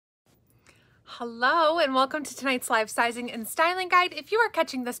Hello and welcome to tonight's live sizing and styling guide. If you are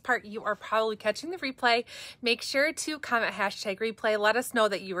catching this part, you are probably catching the replay. Make sure to comment #replay. Let us know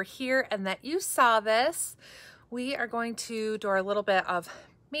that you were here and that you saw this. We are going to do our little bit of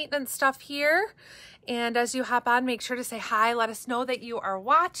maintenance stuff here. And as you hop on, make sure to say hi. Let us know that you are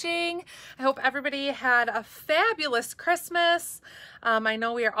watching. I hope everybody had a fabulous Christmas. I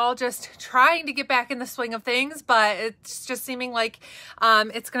know we are all just trying to get back in the swing of things, but it's just seeming like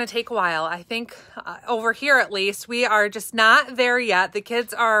it's going to take a while. I think over here, at least, we are just not there yet. The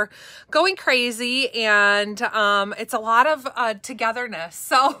kids are going crazy and it's a lot of togetherness.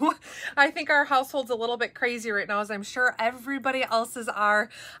 So I think our household's a little bit crazy right now, as I'm sure everybody else's are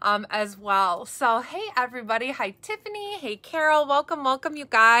as well. So hey everybody, hi Tiffany, hey Carol, welcome you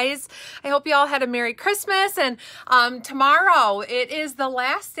guys. I hope you all had a Merry Christmas, and tomorrow it is the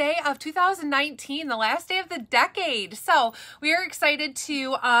last day of 2019, the last day of the decade. So we are excited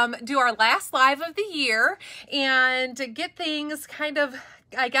to do our last live of the year and get things kind of,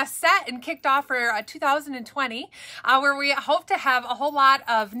 I guess, set and kicked off for 2020, where we hope to have a whole lot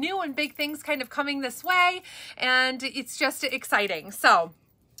of new and big things kind of coming this way, and it's just exciting. So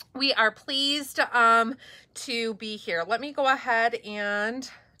we are pleased to be here. Let me go ahead and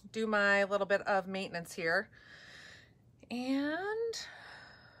do my little bit of maintenance here. And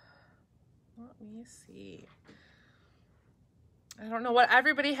let me see. I don't know what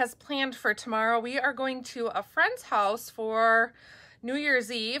everybody has planned for tomorrow. We are going to a friend's house for New Year's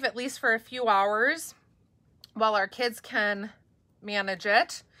Eve, at least for a few hours, while our kids can manage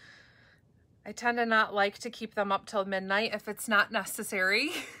it. I tend to not like to keep them up till midnight if it's not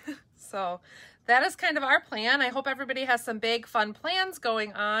necessary. So that is kind of our plan. I hope everybody has some big fun plans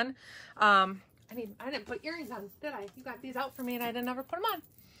going on. I didn't put earrings on, did I? You got these out for me and I didn't ever put them on.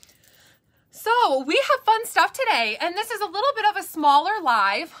 So we have fun stuff today, and this is a little bit of a smaller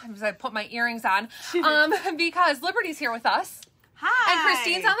live, as I put my earrings on, because Liberty's here with us. Hi. And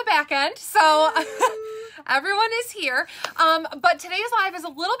Christine's on the back end, so everyone is here. But today's live is a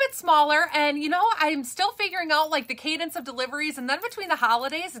little bit smaller, and you know, I'm still figuring out like the cadence of deliveries, and then between the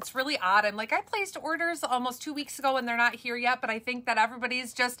holidays, it's really odd. I'm like, I placed orders almost 2 weeks ago and they're not here yet, but I think that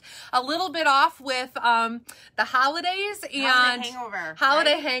everybody's just a little bit off with the holidays and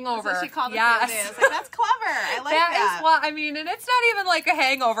holiday hangover. That's what she called it the other day. I was like, that's clever. I like that. That is what I mean, and it's not even like a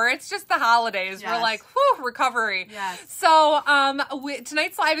hangover. It's just the holidays. Yes. We're like, whew, recovery. Yes. So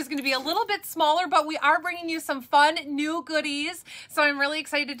tonight's live is going to be a little bit smaller, but we are bringing you some fun new goodies. So I'm really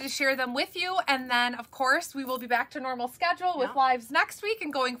excited to share them with you. And then, of course, we will be back to normal schedule with lives next week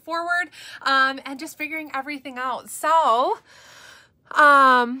and going forward, and just figuring everything out. So,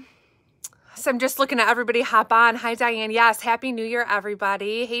 so I'm just looking at everybody hop on. Hi, Diane. Yes. Happy New Year,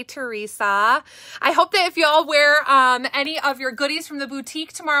 everybody. Hey, Teresa. I hope that if you all wear any of your goodies from the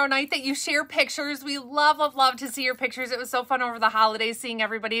boutique tomorrow night, that you share pictures. We love to see your pictures. It was so fun over the holidays seeing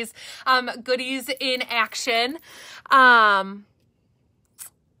everybody's goodies in action.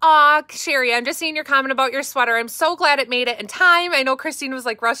 Aw, Sherry, I'm just seeing your comment about your sweater. I'm so glad it made it in time. I know Christine was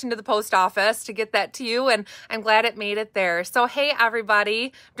like rushing to the post office to get that to you, and I'm glad it made it there. So, hey, everybody.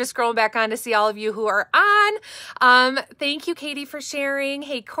 I'm just scrolling back on to see all of you who are on. Thank you, Katie, for sharing.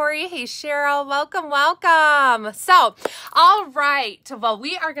 Hey, Corey. Hey, Cheryl. Welcome. So, all right. Well,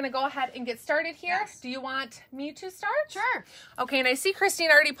 we are going to go ahead and get started here. Yes. Do you want me to start? Sure. Okay, and I see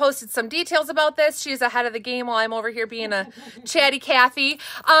Christine already posted some details about this. She's ahead of the game while I'm over here being a chatty Kathy.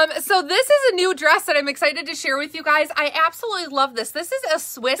 So this is a new dress that I'm excited to share with you guys. I absolutely love this. This is a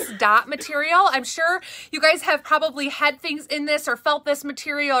Swiss dot material. I'm sure you guys have probably had things in this or felt this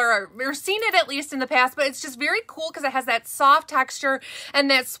material or seen it at least in the past, but it's just very cool because it has that soft texture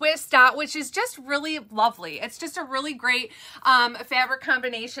and that Swiss dot, which is just really lovely. It's just a really great fabric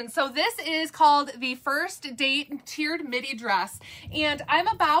combination. So this is called the First Date Tiered Midi Dress. And I'm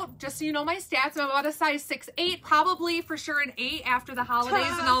about, just so you know my stats, I'm about a size 6'8", probably for sure an 8 after the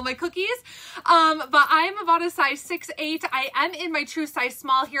holidays and all my cookies. But I'm about a size 6'8". I am in my true size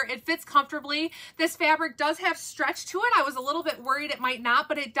small here. It fits comfortably. This fabric does have stretch to it. I was a little bit worried it might not,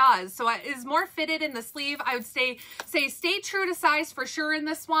 but it does. So it is more fitted in the sleeve. I would say stay true to size for sure in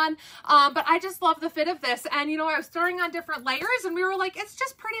this one. But I just love the fit of this. And you know, I was throwing on different layers and we were like, it's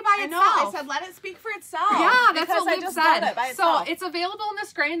just pretty by itself. I know. I said, let it speak for itself. Yeah, that's what Liv said. So it's available in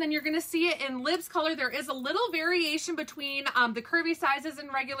this gray, and then you're going to see it in Liv's color. There is a little variation between the curvy sizes in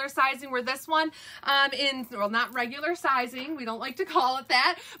in regular sizing, where this one well, not regular sizing, we don't like to call it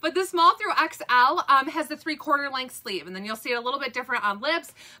that, but the small through XL has the 3/4 length sleeve, and then you'll see it a little bit different on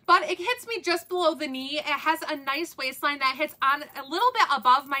lips, but it hits me just below the knee. It has a nice waistline that hits on a little bit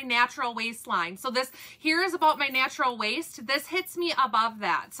above my natural waistline. So this here is about my natural waist. This hits me above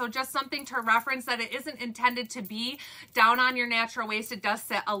that. So just something to reference that it isn't intended to be down on your natural waist. It does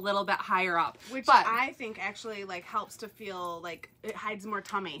sit a little bit higher up. Which I think actually like helps to feel like it hides more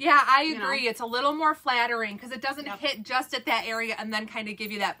tummy. Yeah, I agree. It's a little more flattering because it doesn't hit just at that area and then kind of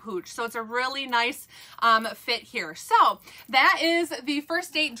give you that pooch. So it's a really nice fit here. So that is the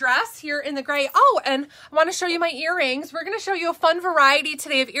first date dress here in the gray. Oh, and I want to show you my earrings. We're going to show you a fun variety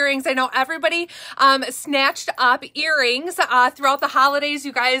today of earrings. I know everybody snatched up earrings throughout the holidays.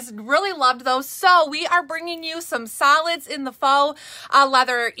 You guys really loved those. So we are bringing you some solids in the faux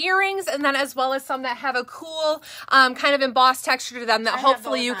leather earrings, and then as well as some that have a cool kind of embossed texture to them that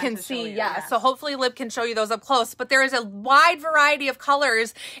hopefully you can see. Yeah, so hopefully Lib can show you those up close. But there is a wide variety of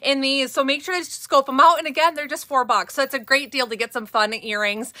colors in these, so make sure to scope them out. And again, they're just $4, so it's a great deal to get some fun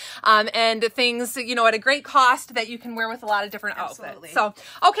earrings and things, you know, at a great cost that you can wear with a lot of different outfits. So,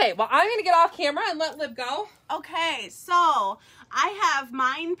 okay, well, I'm going to get off camera and let Lib go. Okay, so I have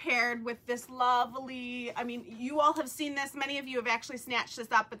mine paired with this lovely, I mean, you all have seen this. Many of you have actually snatched this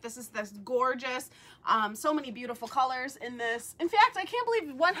up, but this is this gorgeous, so many beautiful colors in this. In fact, I can't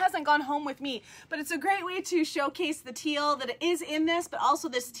believe one hasn't gone home with me, but it's a great way to showcase the teal that is in this, but also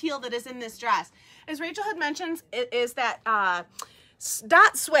this teal that is in this dress. As Rachel had mentioned, it is that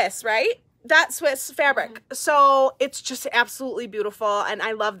dot Swiss, right? That Swiss fabric. So it's just absolutely beautiful, and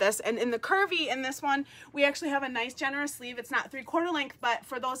I love this. And in the curvy in this one, we actually have a nice generous sleeve. It's not 3/4 length, but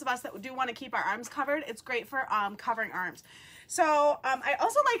for those of us that do want to keep our arms covered, it's great for covering arms. So I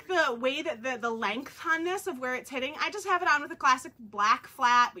also like the way that the length on this of where it's hitting. I just have it on with a classic black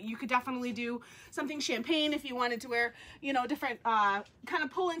flat, but you could definitely do something champagne if you wanted to wear, you know, different, kind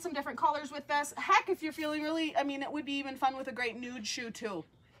of pull in some different colors with this. Heck, if you're feeling really, I mean, it would be even fun with a great nude shoe too.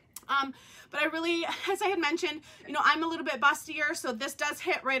 But I really, as I had mentioned, you know, I'm a little bit bustier, so this does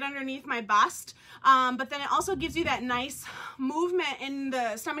hit right underneath my bust. But then it also gives you that nice movement in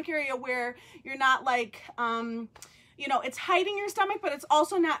the stomach area where you're not like, you know, it's hiding your stomach, but it's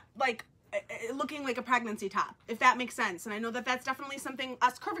also not like looking like a pregnancy top, if that makes sense. And I know that that's definitely something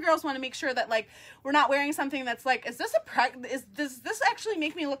us curvy girls want to make sure that like we're not wearing something that's like, is this does this actually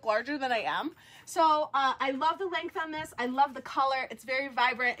make me look larger than I am? So I love the length on this. I love the color. It's very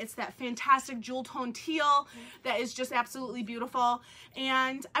vibrant. It's that fantastic jewel tone teal that is just absolutely beautiful.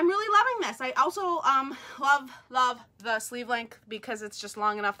 And I'm really loving this. I also love the sleeve length because it's just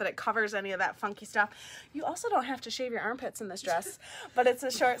long enough that it covers any of that funky stuff. You also don't have to shave your armpits in this dress, but it's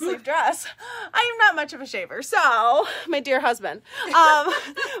a short sleeve dress. I am not much of a shaver, so my dear husband.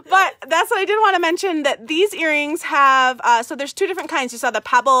 But that's what I did want to mention, that these earrings have, so there's two different kinds. You saw the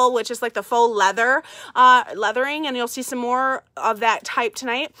pebble, which is like the faux leathering, and you'll see some more of that type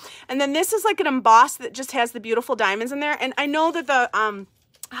tonight. And then this is like an embossed that just has the beautiful diamonds in there. And I know that the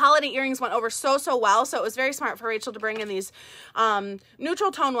holiday earrings went over so well, so it was very smart for Rachel to bring in these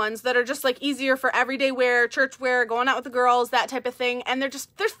neutral tone ones that are just like easier for everyday wear, church wear, going out with the girls, that type of thing. And they're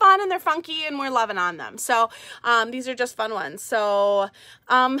fun and they're funky and we're loving on them. So these are just fun ones. So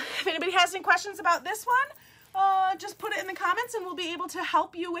if anybody has any questions about this one, just put it in the comments and we'll be able to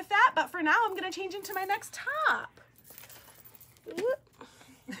help you with that. But for now, I'm going to change into my next top.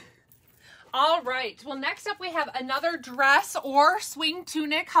 All right, well, next up we have another dress or swing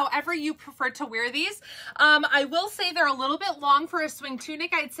tunic, however you prefer to wear these. I will say they're a little bit long for a swing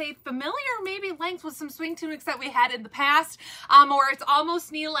tunic. I'd say familiar maybe length with some swing tunics that we had in the past, or it's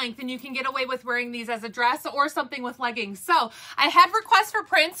almost knee length and you can get away with wearing these as a dress or something with leggings. So I had requests for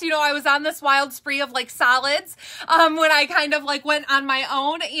prints. You know, I was on this wild spree of like solids when I kind of like went on my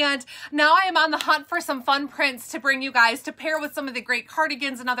own, and now I am on the hunt for some fun prints to bring you guys to pair with some of the great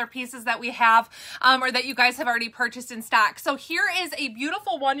cardigans and other pieces that we have, or that you guys have already purchased in stock. So here is a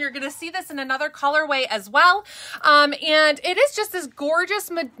beautiful one. You're going to see this in another colorway as well. And it is just this gorgeous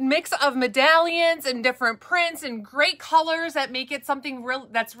mix of medallions and different prints and great colors that make it something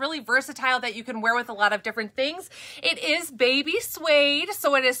that's really versatile that you can wear with a lot of different things. It is baby suede,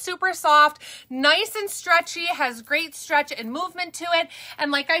 so it is super soft, nice and stretchy, has great stretch and movement to it.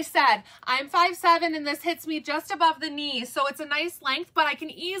 And like I said, I'm 5'7" and this hits me just above the knee, so it's a nice length, but I can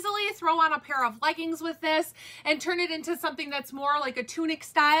easily throw on on a pair of leggings with this and turn it into something that's more like a tunic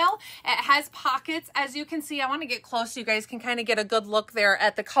style. It has pockets, as you can see. I want to get close so you guys can kind of get a good look there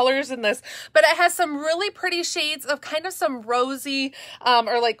at the colors in this, but it has some really pretty shades of kind of some rosy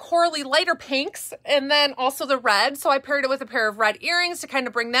or like corally lighter pinks, and then also the red. So I paired it with a pair of red earrings to kind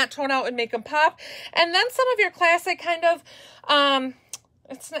of bring that tone out and make them pop. And then some of your classic kind of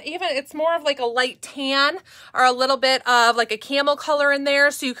it's not even, it's more of like a light tan or a little bit of like a camel color in there.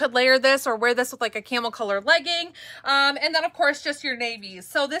 So you could layer this or wear this with like a camel color legging. And then of course, just your navies.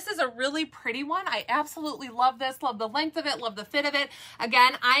 So this is a really pretty one. I absolutely love this. Love the length of it. Love the fit of it.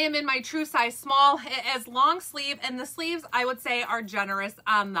 Again, I am in my true size small. It has long sleeve, and the sleeves I would say are generous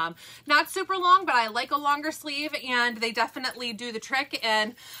on them. Not super long, but I like a longer sleeve, and they definitely do the trick.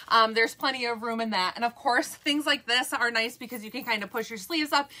 And there's plenty of room in that. And of course, things like this are nice because you can kind of push your sleeves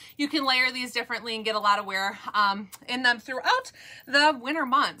up. You can layer these differently and get a lot of wear in them throughout the winter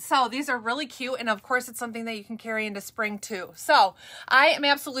months. So these are really cute, and of course it's something that you can carry into spring too. So I am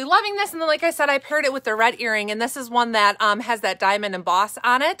absolutely loving this. And then like I said, I paired it with the red earring, and this is one that has that diamond emboss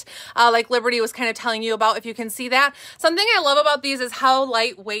on it, like Liberty was kind of telling you about, if you can see that. Something I love about these is how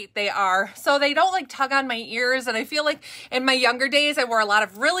lightweight they are. So they don't like tug on my ears, and I feel like in my younger days I wore a lot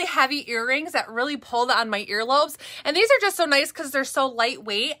of really heavy earrings that really pulled on my earlobes, and these are just so nice because they're so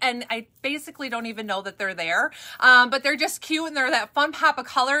lightweight, and I basically don't even know that they're there, but they're just cute, and they're that fun pop of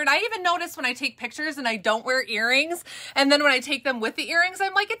color. And I even notice when I take pictures and I don't wear earrings, and then when I take them with the earrings,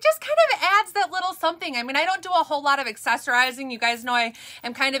 I'm like, it just kind of adds that little something. I mean, I don't do a whole lot of accessorizing. You guys know I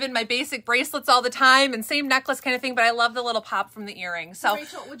am kind of in my basic bracelets all the time and same necklace kind of thing, but I love the little pop from the earrings. So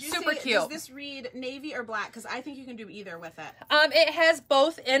Rachel, would you super say, cute. Does this read navy or black? Because I think you can do either with it. It has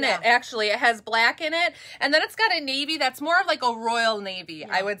both in it, actually. It has black in it, and then it's got a navy that's more of like a royal navy,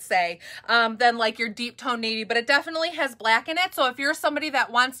 I would say, than like your deep tone navy, but it definitely has black in it. So if you're somebody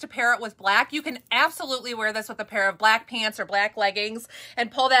that wants to pair it with black, you can absolutely wear this with a pair of black pants or black leggings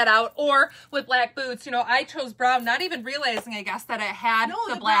and pull that out, or with black boots. You know, I chose brown, not even realizing, I guess, that it had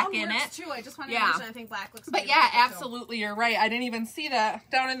the black in it. Too. I just wanted to mention, I think black looks But yeah, absolutely, you're right. I didn't even see that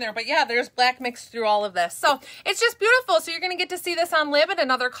down in there. But yeah, there's black mixed through all of this. So it's just beautiful. So you're going to get to see this on Lib in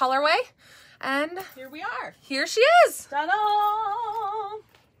another colorway. And here we are. Here she is. Ta-da!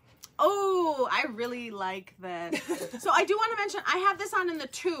 Oh, I really like this. So I do want to mention, I have this on in the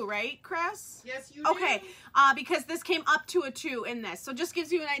 2, right, Chris? Yes, you do. Okay, because this came up to a 2 in this. So just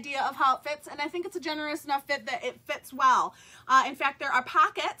gives you an idea of how it fits, and I think it's a generous enough fit that it fits well. In fact, there are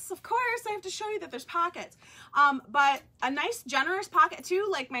pockets. Of course, I have to show you that there's pockets. But a nice generous pocket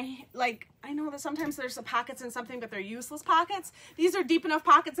too, I know that sometimes there's some pockets in something, but they're useless pockets. These are deep enough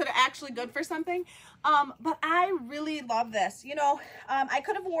pockets that are actually good for something. But I really love this. You know, I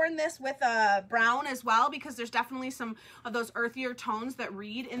could have worn this with a brown as well, because there's definitely some of those earthier tones that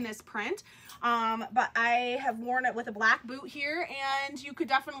read in this print. But I have worn it with a black boot here, and you could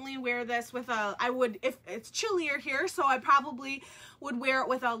definitely wear this with a, if it's chillier here, so I probably would wear it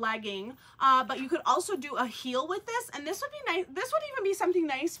with a legging. But you could also do a heel with this, and this would be nice. This would even be something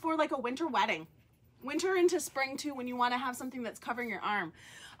nice for like a winter wedding. Winter into spring too, when you want to have something that's covering your arm.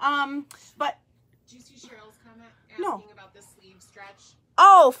 But do you see Cheryl's comment asking about the sleeve stretch?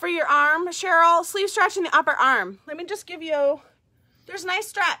 Oh, for your arm, Cheryl, sleeve stretch in the upper arm. Let me just give you, there's nice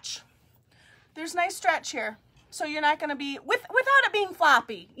stretch. There's nice stretch here. So you're not going to be, without it being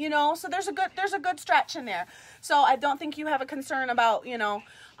floppy, you know, so there's a good stretch in there. So I don't think you have a concern about, you know,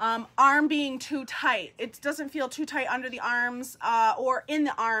 arm being too tight. It doesn't feel too tight under the arms, or in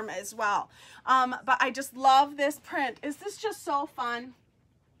the arm as well. But I just love this print. Is this just so fun?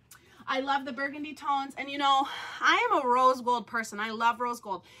 I love the burgundy tones, and you know, I am a rose gold person. I love rose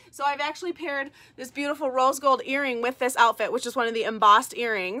gold. So I've actually paired this beautiful rose gold earring with this outfit, which is one of the embossed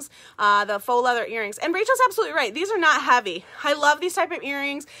earrings, the faux leather earrings. And Rachel's absolutely right. These are not heavy. I love these type of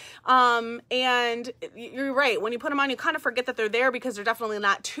earrings. And you're right. When you put them on, you kind of forget that they're there because they're definitely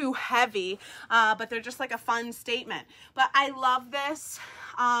not too heavy, but they're just like a fun statement. But I love this.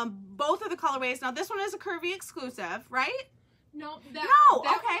 Both of the colorways. Now this one is a curvy exclusive, right? No, okay.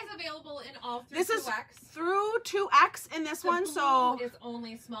 That is available in all through 2X. This is through 2X in this one, so it's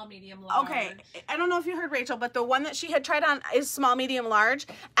only small, medium, large. Okay, I don't know if you heard Rachel, but the one that she had tried on is small, medium, large,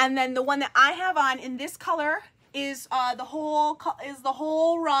 and then the one that I have on in this color is the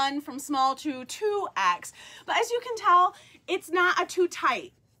whole run from small to 2X. But as you can tell, it's not a too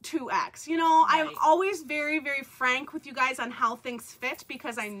tight 2X. You know, right. I'm always very, very frank with you guys on how things fit,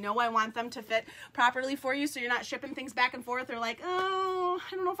 because I know I want them to fit properly for you, so you're not shipping things back and forth or like, oh,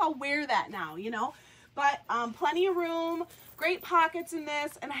 I don't know if I'll wear that now, you know. But plenty of room, great pockets in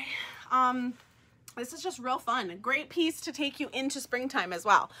this, and This is just real fun. A great piece to take you into springtime as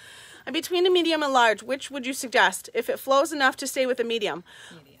well. And between a medium and large, which would you suggest? If it flows enough to stay with a medium.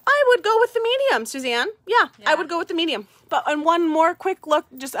 I would go with the medium, Suzanne. Yeah, I would go with the medium. But on one more quick look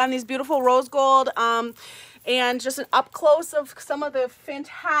just on these beautiful rose gold and just an up close of some of the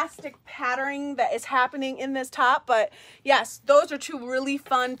fantastic patterning that is happening in this top. But yes, those are two really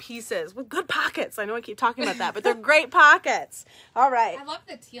fun pieces with good pockets. I know I keep talking about that, but they're great pockets. All right. I love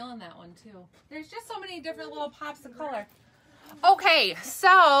the teal in that one too. There's just so many different little pops of color. Okay,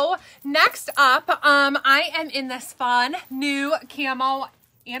 so next up, I am in this fun new camo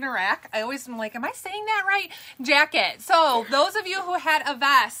anorak. I always am like, am I saying that right? Jacket. So those of you who had a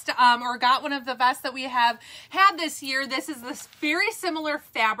vest or got one of the vests that we have had this year, this is this very similar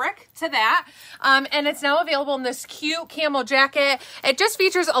fabric to that. And it's now available in this cute camo jacket. It just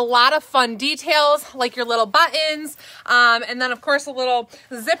features a lot of fun details like your little buttons. And then of course a little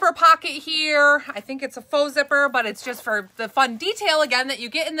zipper pocket here. I think it's a faux zipper, but it's just for the fun detail again that you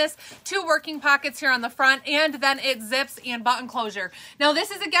get in this. 2 working pockets here on the front, and then it zips and button closure. Now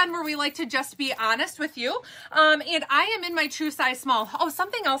this is again where we like to just be honest with you. And I am in my true size small. Oh,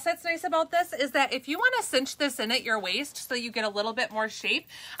 something else that's nice about this is that if you want to cinch this in at your waist so you get a little bit more shape,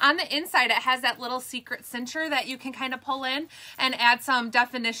 on the inside it has that little secret cincher that you can kind of pull in and add some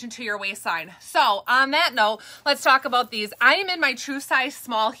definition to your waistline. So on that note, let's talk about these. I am in my true size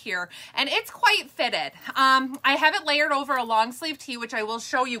small here, and it's quite fitted. I have it layered over a long sleeve tee, which I will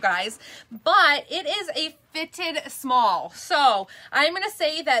show you guys, but it is a fitted small. So I'm going to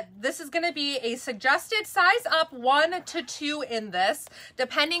say that this is going to be a suggested size up 1 to 2 in this,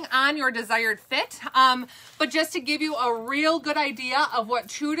 depending on your desired fit. But just to give you a real good idea of what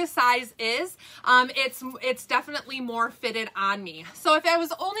true to size is, it's definitely more fitted on me. So if I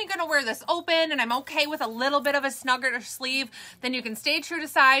was only going to wear this open and I'm okay with a little bit of a snugger sleeve, then you can stay true to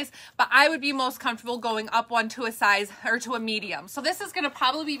size, but I would be most comfortable going up 1 to a size or to a medium. So this is going to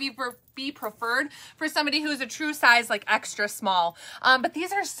probably be preferred for somebody who's a true size, like extra small. But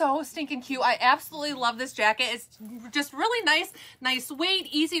these are so stinking cute. I absolutely love this jacket. It's just really nice weight,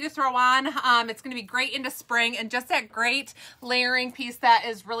 easy to throw on. It's going to be great into spring, and just that great layering piece that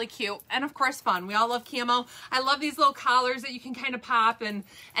is really cute. And of course fun. We all love camo. I love these little collars that you can kind of pop, and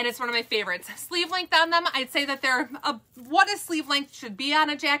it's one of my favorites. Sleeve length on them, I'd say that they're what a sleeve length should be on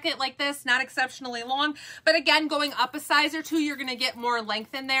a jacket like this, not exceptionally long, but again, going up a size or 2, you're going to get more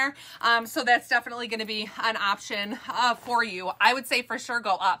length in there. So that's definitely going to be an option for you. I would say for sure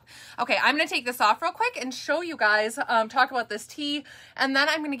go up. Okay, I'm going to take this off real quick and show you guys, talk about this tee, and then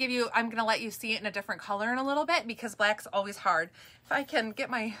I'm going to let you see it in a different color in a little bit, because black's always hard. If I can get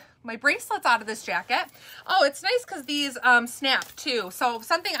my bracelets out of this jacket. Oh, it's nice because these snap too. So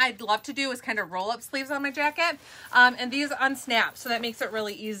something I'd love to do is kind of roll up sleeves on my jacket, and these unsnap, so that makes it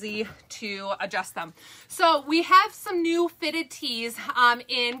really easy to adjust them. So we have some new fitted tees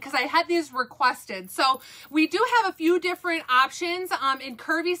in, because I had these requested. So we do have a few different options in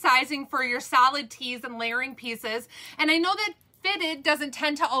curvy sizing for your solid tees and layering pieces, and I know that fitted doesn't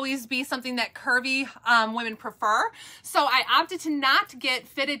tend to always be something that curvy women prefer. So I opted to not get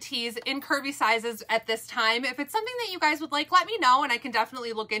fitted tees in curvy sizes at this time. If it's something that you guys would like, let me know and I can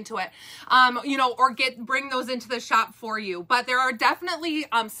definitely look into it, you know, or bring those into the shop for you. But there are definitely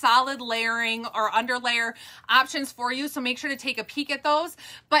solid layering or underlayer options for you. So make sure to take a peek at those.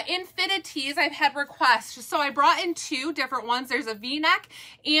 But in fitted tees, I've had requests. So I brought in 2 different ones. There's a V-neck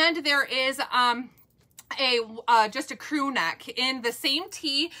and there is just a crew neck in the same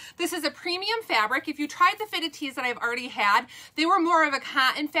tee. This is a premium fabric. If you tried the fitted tees that I've already had, they were more of a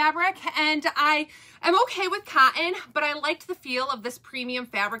cotton fabric, and I am okay with cotton, but I liked the feel of this premium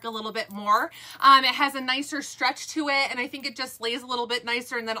fabric a little bit more. It has a nicer stretch to it, and I think it just lays a little bit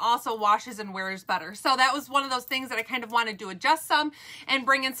nicer and then also washes and wears better. So that was one of those things that I kind of wanted to adjust some and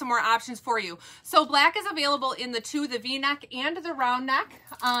bring in some more options for you. So black is available in the 2, the V-neck and the round neck.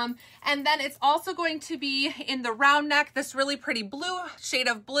 And then it's also going to be in the round neck, this really pretty blue, shade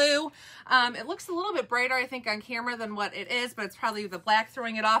of blue. It looks a little bit brighter, I think, on camera than what it is, but it's probably the black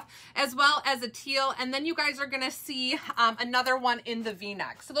throwing it off, as well as a teal. And then you guys are going to see another one in the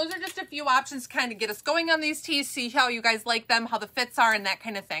V-neck. So those are just a few options to kind of get us going on these tees, see how you guys like them, how the fits are, and that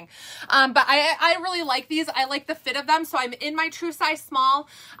kind of thing. But I really like these. I like the fit of them. So I'm in my true size small.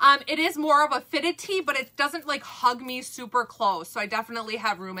 It is more of a fitted tee, but it doesn't like hug me super close. So I definitely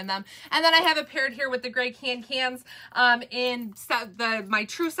have room in them. And then I have it paired here with the gray can-cans in my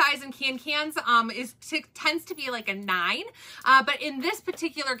true size in can-cans tends to be like a 9. But in this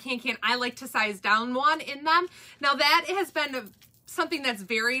particular can-can, I like to size down 1 in them. Now that has been something that's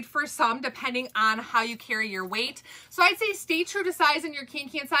varied for some depending on how you carry your weight. So I'd say stay true to size and your can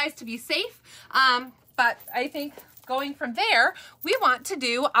size to be safe. But I think going from there, we want to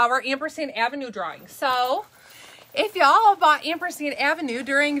do our Ampersand Avenue drawing. So if y'all bought Ampersand Avenue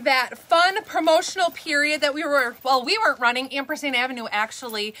during that fun promotional period that we weren't running, Ampersand Avenue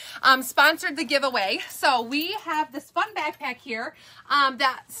actually sponsored the giveaway. So we have this fun backpack here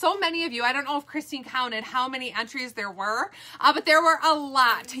that so many of you, I don't know if Christine counted how many entries there were, but there were a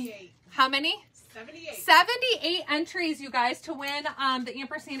lot. 78. How many? 78. 78 entries, you guys, to win the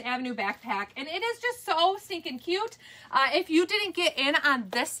Ampersand Avenue backpack. And it is just so stinking cute. If you didn't get in on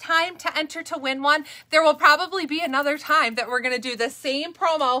this time to enter to win one, there will probably be another time that we're going to do the same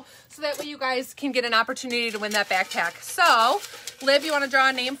promo so that way you guys can get an opportunity to win that backpack. So, Liv, you want to draw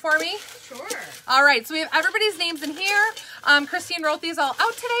a name for me? Sure. All right, so we have everybody's names in here. Christine wrote these all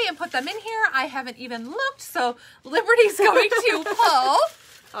out today and put them in here. I haven't even looked, so Liberty's going to pull.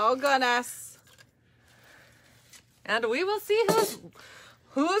 Oh, goodness. And we will see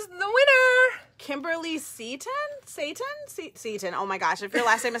who's the winner. Kimberly Seaton? Seaton. Oh my gosh. If your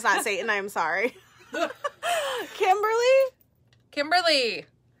last name is not Satan, I'm sorry. Kimberly?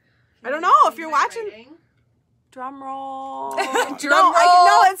 I don't know if you're watching. Drum roll. Roll.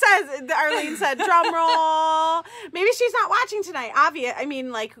 It says, Arlene said drum roll. Maybe she's not watching tonight. Obvious. I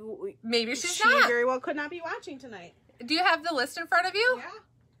mean, like, maybe she's she not. very well could not be watching tonight. Do you have the list in front of you? Yeah.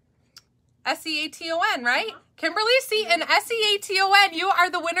 S-E-A-T-O-N, right? Kimberly Seaton, S-E-A-T-O-N, you are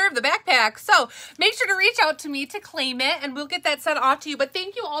the winner of the backpack. So make sure to reach out to me to claim it, and we'll get that sent off to you. But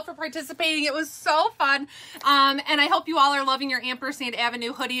thank you all for participating. It was so fun. And I hope you all are loving your Ampersand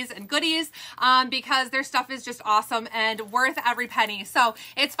Avenue hoodies and goodies because their stuff is just awesome and worth every penny. So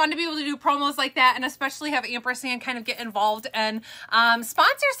it's fun to be able to do promos like that, and especially have Ampersand kind of get involved and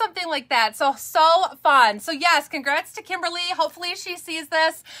sponsor something like that. So fun. So yes, congrats to Kimberly. Hopefully she sees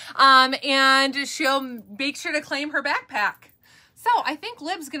this and she'll make sure to claim her backpack. So I think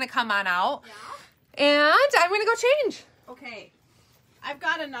Lib's gonna come on out. Yeah. And I'm gonna go change. Okay. I've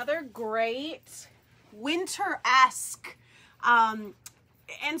got another great winter-esque. And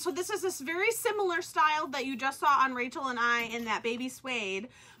so this is this very similar style that you just saw on Rachel and I in that baby suede.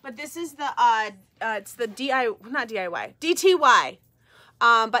 But this is the it's the DTY.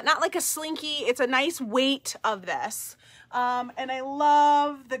 But not like a slinky. It's a nice weight of this. And I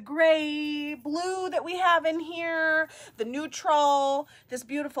love the gray, blue that we have in here, the neutral, this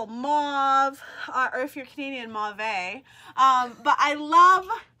beautiful mauve, or if you're Canadian, mauve. But I love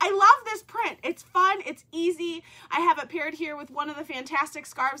this print. It's fun. It's easy. I have it paired here with one of the fantastic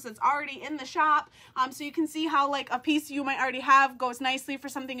scarves that's already in the shop. So you can see how like a piece you might already have goes nicely for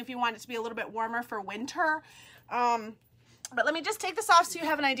something if you want it to be a little bit warmer for winter. But let me just take this off so you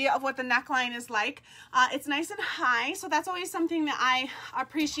have an idea of what the neckline is like. It's nice and high, so that's always something that I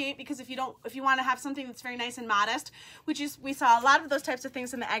appreciate, because if you want to have something that's very nice and modest, which is, we saw a lot of those types of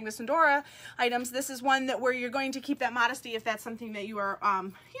things in the Agnes and Dora items, this is one that where you're going to keep that modesty if that's something that you are,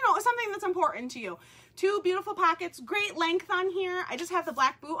 something that's important to you. Two beautiful pockets, great length on here. I just have the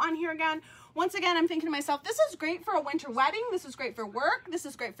black boot on here again. Once again, I'm thinking to myself, this is great for a winter wedding. This is great for work. This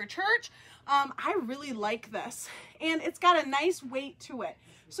is great for church. I really like this. And it's got a nice weight to it.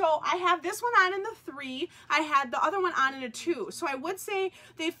 So I have this one on in the 3. I had the other one on in a 2. So I would say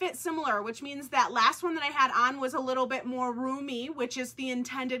they fit similar, which means that last one that I had on was a little bit more roomy, which is the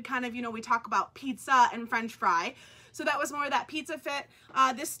intended kind of, we talk about pizza and French fry. So that was more of that pizza fit.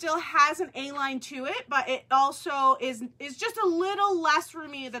 This still has an A-line to it, but it also is just a little less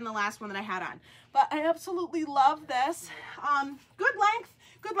roomy than the last one that I had on. But I absolutely love this. Good length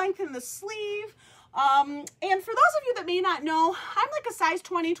in the sleeve. And for those of you that may not know, I'm like a size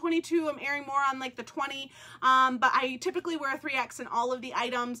 20, 22. I'm airing more on like the 20. But I typically wear a 3X in all of the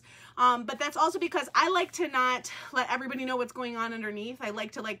items. But that's also because I like to not let everybody know what's going on underneath. I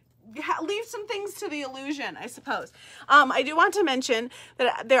like to leave some things to the illusion, I suppose. I do want to mention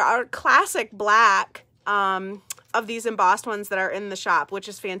that there are classic black of these embossed ones that are in the shop, which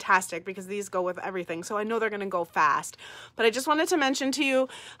is fantastic because these go with everything. So I know they're going to go fast. But I just wanted to mention to you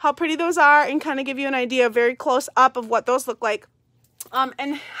how pretty those are and kind of give you an idea very close up of what those look like.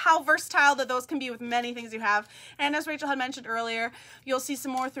 And how versatile that those can be with many things you have. And as Rachel had mentioned earlier, you'll see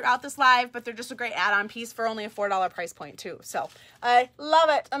some more throughout this live, but they're just a great add-on piece for only a $4 price point too. So I love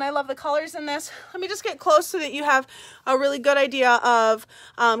it, and I love the colors in this. Let me just get close so that you have a really good idea of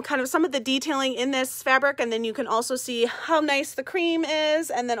kind of some of the detailing in this fabric, and then you can also see how nice the cream is,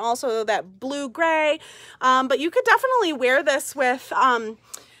 and then also that blue-gray. But you could definitely wear this with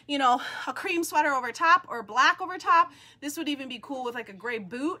you know, a cream sweater over top or black over top. This would even be cool with like a gray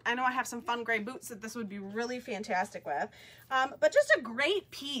boot. I know I have some fun gray boots that this would be really fantastic with. But just a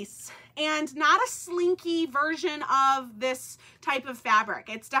great piece, and not a slinky version of this type of fabric.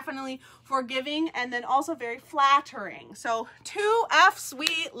 It's definitely forgiving and then also very flattering. So 2 F's we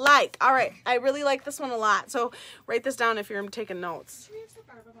like. All right, I really like this one a lot. So write this down if you're taking notes. Should we ask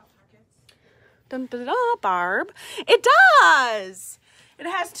Barb about pockets? Dun, da, da, da, Barb. It does. It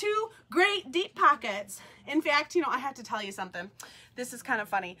has 2 great deep pockets. In fact, you know, I have to tell you something. This is kind of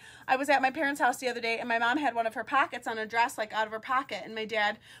funny. I was at my parents' house the other day, and my mom had one of her pockets on a dress, like out of her pocket. And my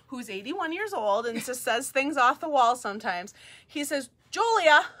dad, who's 81 years old and just says things off the wall sometimes, he says,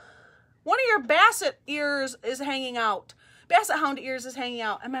 Julia, one of your basset ears is hanging out. Basset hound ears is hanging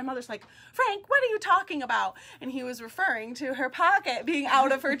out. And my mother's like, Frank, what are you talking about? And he was referring to her pocket being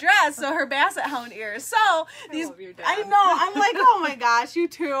out of her dress, so her basset hound ears. So these, I know, I'm like, oh my gosh, you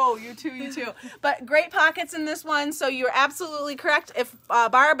too. But great pockets in this one, so you're absolutely correct. If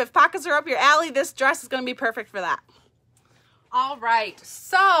Barb, if pockets are up your alley, this dress is going to be perfect for that. All right,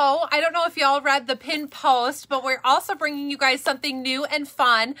 so I don't know if y'all read the pin post, but we're also bringing you guys something new and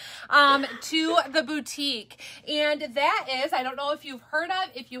fun to the boutique. And that is, I don't know if you've heard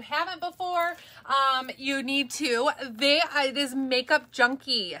of, if you haven't before, you need to. It is Makeup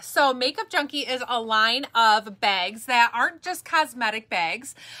Junkie. So Makeup Junkie is a line of bags that aren't just cosmetic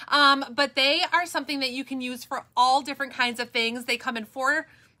bags, but they are something that you can use for all different kinds of things. They come in 4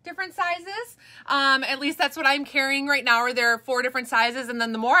 different sizes. At least that's what I'm carrying right now, or there are 4 different sizes. And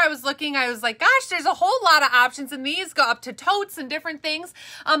then the more I was looking, I was like, gosh, there's a whole lot of options, and these go up to totes and different things.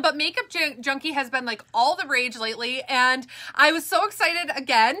 But Makeup Junkie has been like all the rage lately, and I was so excited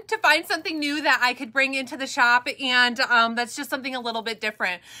again to find something new that I could bring into the shop, and that's just something a little bit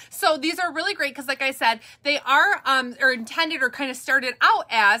different. So these are really great because, like I said, they are intended or kind of started out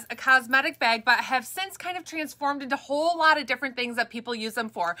as a cosmetic bag, but have since kind of transformed into a whole lot of different things that people use them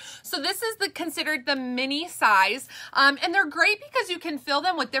for. So this is considered the mini size, and they're great because you can fill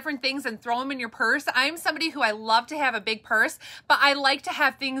them with different things and throw them in your purse. I'm somebody who I love to have a big purse, but I like to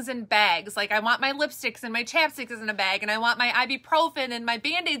have things in bags. Like I want my lipsticks and my chapsticks in a bag, and I want my ibuprofen and my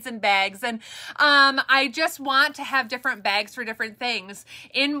Band-Aids in bags, and I just want to have different bags for different things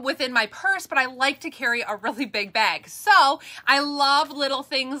within my purse, but I like to carry a really big bag. So I love little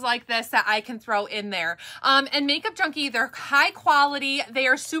things like this that I can throw in there. And Makeup Junkie, they're high quality. They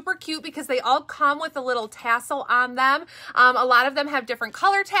are super cute because they all come with a little tassel on them. A lot of them have different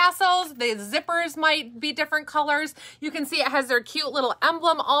color tassels. The zippers might be different colors. You can see it has their cute little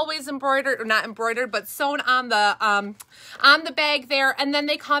emblem always embroidered, or not embroidered, but sewn on the bag there. And then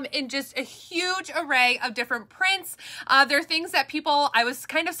they come in just a huge array of different prints. They're things that I was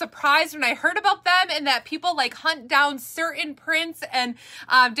kind of surprised when I heard about them, and that people like hunt down certain prints and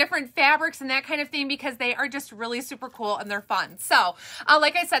different fabrics and that kind of thing, because they are just really super cool and they're fun. So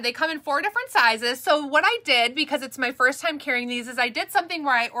like I said, they come in 4 different sizes. So what I did, because it's my first time carrying these, is I did something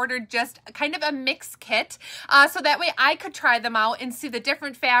where I ordered just kind of a mix kit, so that way I could try them out and see the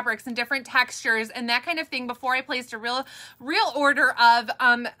different fabrics and different textures and that kind of thing before I placed a real order of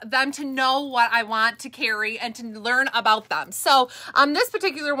them, to know what I want to carry and to learn about them. So this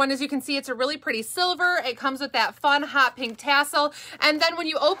particular one, as you can see, it's a really pretty silver. It comes with that fun hot pink tassel, and then when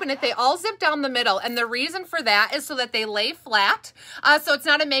you open it, they all zip down the middle, and the reason for that is so that they lay flat. So it's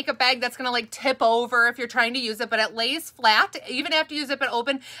not a makeup bag that's gonna like tip over if you're trying to use it, but it lays flat even after you zip it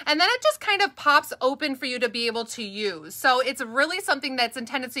open, and then it just kind of pops open for you to be able to use. So it's really something that's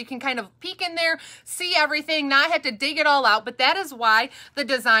intended so you can kind of peek in there, see everything, not have to dig it all out, but that is why the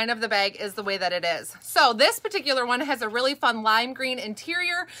design of the bag is the way that it is. So this particular one has a really fun lime green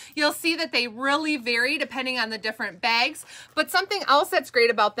interior. You'll see that they really vary depending on the different bags, but something else that's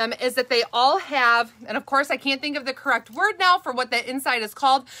great about them is that they all have, and of course I can't think of the correct word now for what the inside is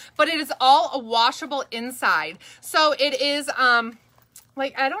called, but it is all a washable inside. So it is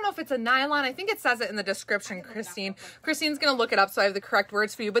like, I don't know if it's a nylon. I think it says it in the description, Christine. Christine's going to look it up so I have the correct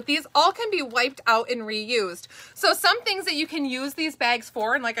words for you. But these all can be wiped out and reused. So some things that you can use these bags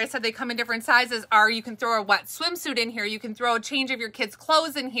for, and like I said, they come in different sizes, are you can throw a wet swimsuit in here. You can throw a change of your kids'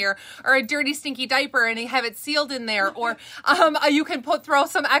 clothes in here, or a dirty, stinky diaper and you have it sealed in there. Or you can throw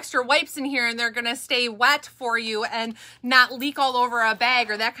some extra wipes in here and they're going to stay wet for you and not leak all over a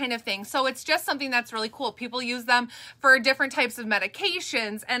bag or that kind of thing. So it's just something that's really cool. People use them for different types of medication.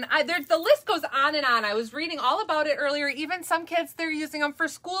 variations, and the list goes on and on. I was reading all about it earlier. Even some kids, they're using them for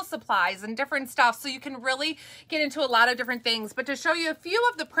school supplies and different stuff, so you can really get into a lot of different things. But to show you a few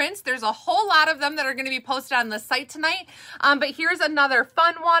of the prints, there's a whole lot of them that are going to be posted on the site tonight. But here's another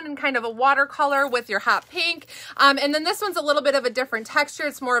fun one in kind of a watercolor with your hot pink. And then this one's a little bit of a different texture.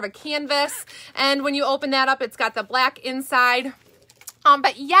 It's more of a canvas. And when you open that up, it's got the black inside.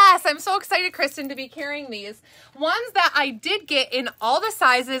 But yes, I'm so excited, Kristen, to be carrying these. Ones that I did get in all the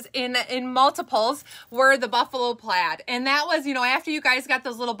sizes in multiples were the buffalo plaid. And that was, you know, after you guys got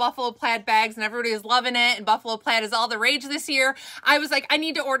those little buffalo plaid bags and everybody was loving it and buffalo plaid is all the rage this year, I was like, I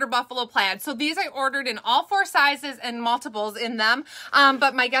need to order buffalo plaid. So these I ordered in all 4 sizes and multiples in them.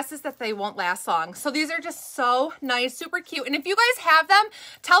 But my guess is that they won't last long. So these are just so nice, super cute. And if you guys have them,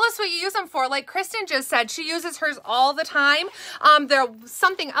 tell us what you use them for. Like Kristen just said, she uses hers all the time.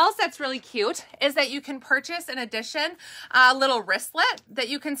 Something else that's really cute is that you can purchase, in addition, a little wristlet that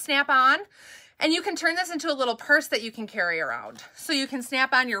you can snap on. And you can turn this into a little purse that you can carry around. So you can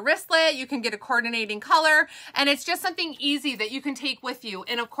snap on your wristlet, you can get a coordinating color, and it's just something easy that you can take with you.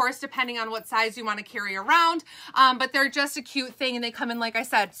 And of course, depending on what size you want to carry around, but they're just a cute thing, and they come in, like I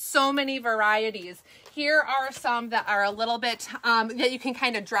said, so many varieties. Here are some that are a little bit, that you can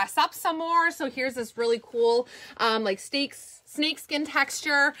kind of dress up some more. So here's this really cool, like snakeskin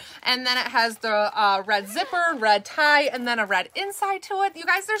texture, and then it has the red zipper, red tie, and then a red inside to it. You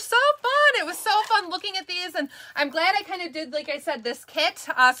guys, they're so fun. It was so fun looking at these, and I'm glad I kind of did, like I said, this kit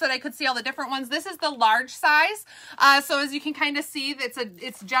so that I could see all the different ones. This is the large size, so as you can kind of see,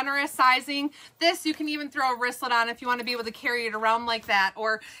 it's generous sizing. This you can even throw a wristlet on if you want to be able to carry it around like that,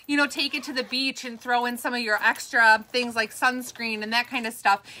 or you know, take it to the beach and throw in some of your extra things like sunscreen and that kind of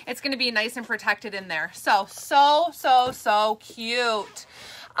stuff. It's going to be nice and protected in there. So cute.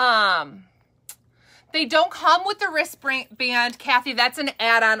 They don't come with the wristband, Kathy. That's an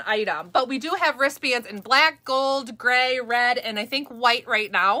add-on item. But we do have wristbands in black, gold, gray, red, and I think white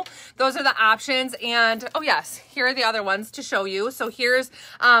right now. Those are the options. And, oh yes, here are the other ones to show you. So here's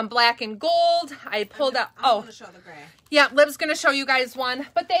black and gold. I pulled out, I'm going to show the gray. Yeah, Liv's going to show you guys one.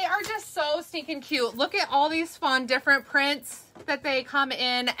 But they are just so stinking cute. Look at all these fun different prints that they come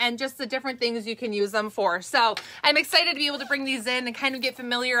in and just the different things you can use them for. So I'm excited to be able to bring these in and kind of get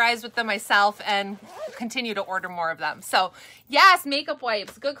familiarized with them myself and continue to order more of them. So yes, makeup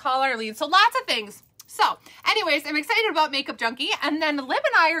wipes, good call, Arlene. So lots of things. So anyways, I'm excited about Makeup Junkie, and then Liv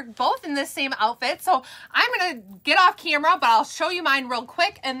and I are both in this same outfit. So I'm going to get off camera, but I'll show you mine real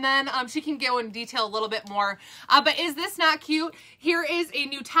quick, and then she can go in detail a little bit more. But is this not cute? Here is a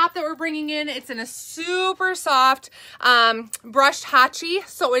new top that we're bringing in. It's in a super soft brushed hachi.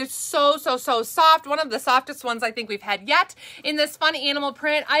 So it's so soft. One of the softest ones I think we've had yet in this fun animal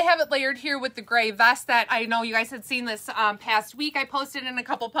print. I have it layered here with the gray vest that I know you guys had seen this past week. I posted in a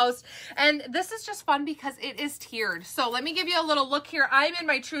couple posts, and this is just fun because it is tiered. So let me give you a little look here. I'm in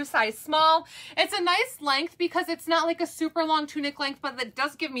my true size small. It's a nice length because it's not like a super long tunic length, but it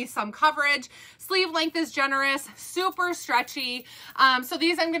does give me some coverage. Sleeve length is generous, super stretchy. So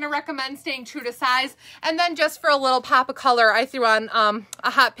these I'm going to recommend staying true to size. And then just for a little pop of color, I threw on a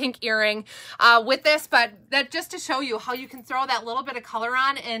hot pink earring with this, but that just to show you how you can throw that little bit of color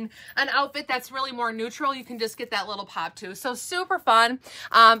on in an outfit that's really more neutral. You can just get that little pop too. So super fun,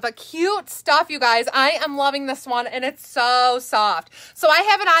 but cute stuff, you guys. I am loving this one, and it's so soft. So I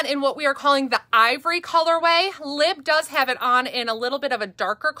have it on in what we are calling the ivory colorway. Lib does have it on in a little bit of a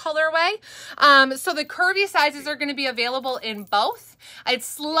darker colorway. So the curvy sizes are going to be available in both. It's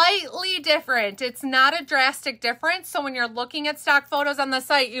slightly different. It's not a drastic difference. So when you're looking at stock photos on the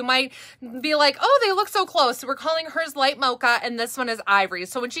site, you might be like, oh, they look so close. So we're calling hers light mocha, and this one is ivory.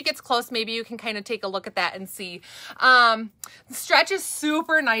 So when she gets close, maybe you can kind of take a look at that and see. The stretch is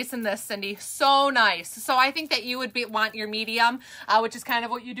super nice in this, Cindy. So nice. So I think that you would want your medium, which is kind of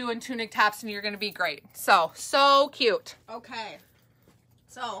what you do in tunic tops, and you're going to be great. So cute. Okay.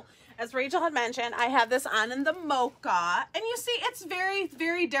 So as Rachel had mentioned, I have this on in the mocha, and you see it's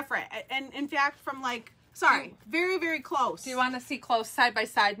very different. And in fact, from like, sorry, very close. Do you want to see close side by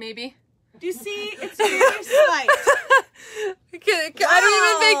side maybe? Do you see? It's very slight. I don't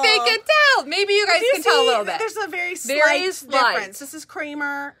even think they can tell. Maybe you guys can tell a little bit. There's a very slight difference. This is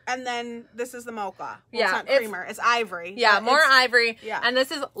creamer, and then this is the mocha. Well, yeah, it's not creamer. It's ivory. Yeah, more ivory. Yeah, and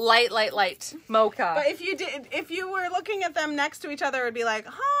this is light mocha. But if you were looking at them next to each other, it'd be like,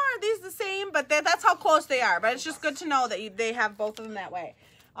 huh, are these the same? But that's how close they are. But it's just good to know that they have both of them that way.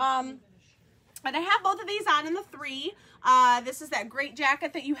 And I have both of these on in the 3. This is that great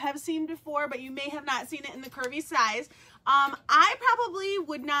jacket that you have seen before, but you may have not seen it in the curvy size. I probably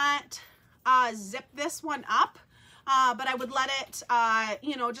would not zip this one up. but I would let it,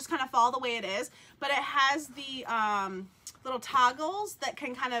 you know, just kind of fall the way it is. But it has the little toggles that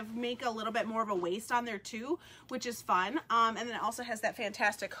can kind of make a little bit more of a waist on there too, which is fun. And then it also has that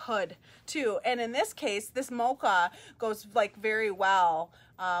fantastic hood too. And in this case, this mocha goes like very well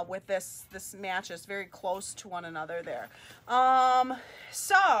with this matches very close to one another there.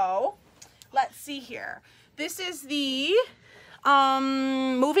 So let's see here. This is the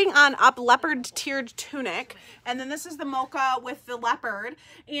moving on up leopard tiered tunic, and then this is the mocha with the leopard,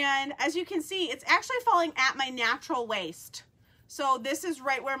 and as you can see, it's actually falling at my natural waist. So this is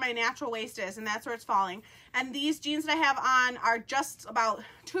right where my natural waist is, and that's where it's falling. And these jeans that I have on are just about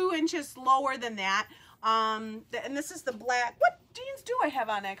 2 inches lower than that. And this is the black. What jeans do I have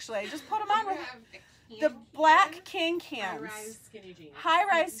on actually? I just put them on. The black can-cans. High-rise skinny jeans.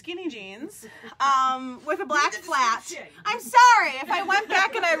 High-rise skinny jeans with a black flat. I'm sorry if I went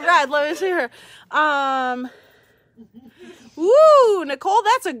back and I read. Let me see here. Ooh, Nicole,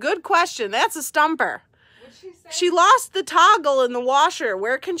 that's a good question. That's a stumper. What'd she say? She lost the toggle in the washer.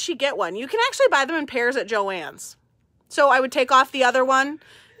 Where can she get one? You can actually buy them in pairs at Joann's. So I would take off the other one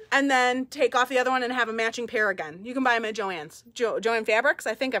and then take off the other one and have a matching pair again. You can buy them at Joann's. Joann Fabrics,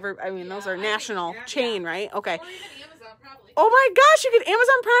 I think those are national chain, right? Okay. Or even Amazon, probably. Oh my gosh, you can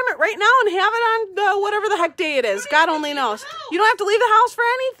Amazon Prime it right now and have it on the whatever the heck day it is. God only knows. You don't have to leave the house for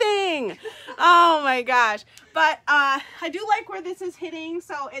anything. Oh my gosh. But I do like where this is hitting.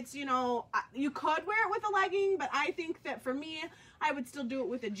 So it's, you know, you could wear it with a legging, but I think that for me, I would still do it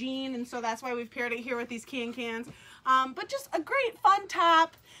with a jean. And so that's why we've paired it here with these can-cans. But just a great fun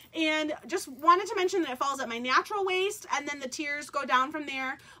top. And just wanted to mention that it falls at my natural waist, and then the tiers go down from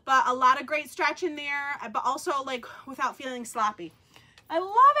there. But a lot of great stretch in there, but also like without feeling sloppy. I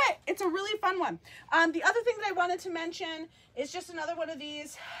love it. It's a really fun one. The other thing that I wanted to mention is just another one of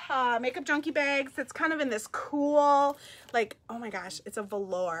these makeup junkie bags that's kind of in this cool, like, oh my gosh, it's a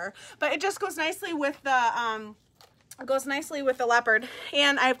velour. But it just goes nicely with the leopard.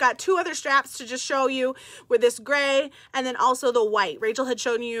 And I've got 2 other straps to just show you with this gray and then also the white. Rachel had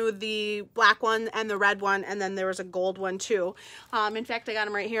shown you the black one and the red one, and then there was a gold one too. In fact, I got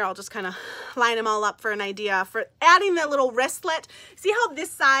them right here. I'll just kind of line them all up for an idea for adding the little wristlet. See how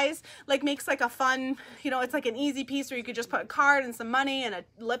this size like makes like a fun, you know, it's like an easy piece where you could just put a card and some money and a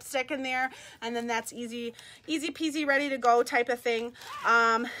lipstick in there, and then that's easy peasy, ready to go type of thing.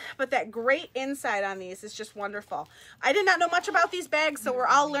 But that great inside on these is just wonderful. I did not know much about these bags, so we're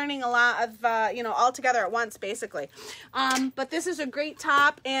all learning a lot of, you know, all together at once, basically. But this is a great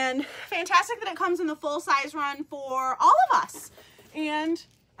top, and fantastic that it comes in the full size run for all of us. And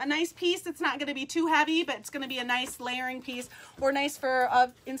a nice piece that's not going to be too heavy, but it's going to be a nice layering piece, or nice for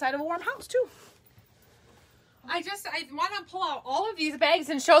inside of a warm house, too. I want to pull out all of these bags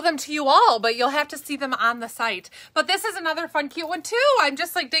and show them to you all, but you'll have to see them on the site. But this is another fun, cute one too. I'm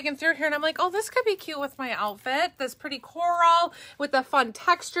just like digging through here and I'm like, oh, this could be cute with my outfit. This pretty coral with a fun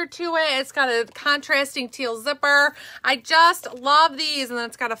texture to it. It's got a contrasting teal zipper. I just love these. And then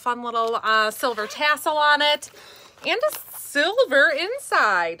it's got a fun little silver tassel on it and a silver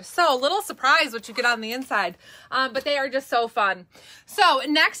inside. So a little surprise what you get on the inside, but they are just so fun. So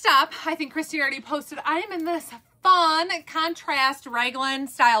next up, I think Christy already posted, I am in this fun contrast raglan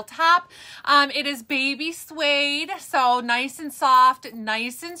style top. It is baby suede, so nice and soft,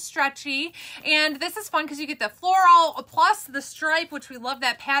 nice and stretchy. And this is fun because you get the floral plus the stripe, which we love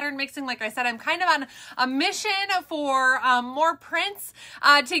that pattern mixing. Like I said, I'm kind of on a mission for more prints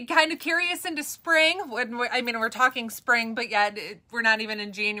to kind of carry us into spring. I mean, we're talking spring, but yet we're not even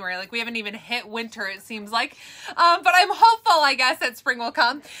in January. Like we haven't even hit winter, it seems like. But I'm hopeful, I guess, that spring will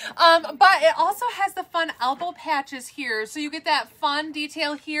come. But it also has the fun elbow patches here, so you get that fun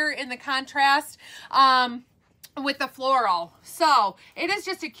detail here in the contrast with the floral. So it is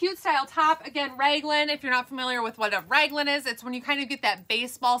just a cute style top. Again, raglan. If you're not familiar with what a raglan is, it's when you kind of get that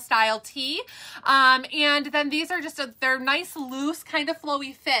baseball style tee. And then these are just they're nice, loose, kind of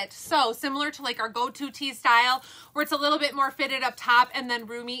flowy fit. So similar to like our go-to tee style, where it's a little bit more fitted up top and then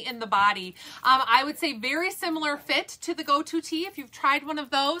roomy in the body. I would say very similar fit to the go-to tee. If you've tried one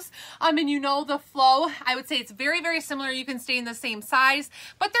of those and you know the flow, I would say it's very, very similar. You can stay in the same size,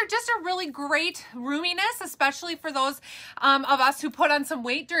 but they're just a really great roominess, especially for those of us who put on some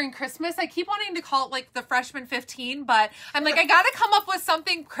weight during Christmas. I keep wanting to call it like the freshman 15, but I'm like, I got to come up with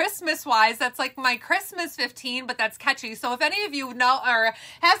something Christmas wise that's like my Christmas 15, but that's catchy. So if any of you know or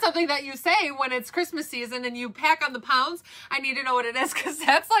have something that you say when it's Christmas season and you pack on the pounds, I need to know what it is, because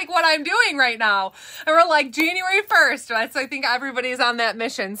that's like what I'm doing right now. And we're like January 1st. That's, I think everybody's on that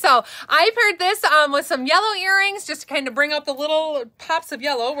mission. So I paired this with some yellow earrings just to kind of bring out the little pops of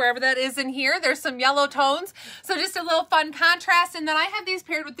yellow wherever that is in here. There's some yellow tones. So just a little fun contrast. And then I have these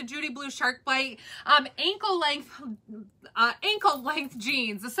paired with the Judy Blue Shark Bite ankle length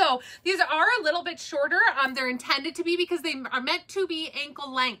jeans. So these are a little bit shorter. They're intended to be because they are meant to be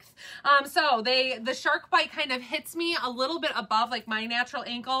ankle length. So the Shark Bite kind of hits me a little bit above like my natural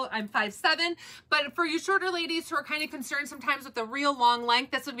ankle. I'm 5'7", but for you shorter ladies who are kind of concerned sometimes with the real long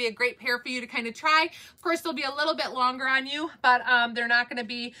length, this would be a great pair for you to kind of try. Of course, they'll be a little bit longer on you, but they're not going to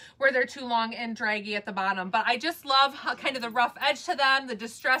be where they're too long and draggy at the bottom. But I just love kind of the rough edge to them, the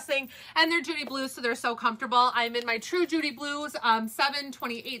distressing, and they're Judy Blues, so they're so comfortable. I'm in my true Judy Blues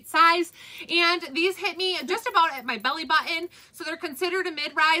 7/28 size, and these hit me just about at my belly button, so they're considered a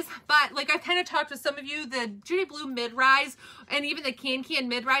mid-rise. But like I kind of talked with some of you, the Judy Blue mid-rise and even the Can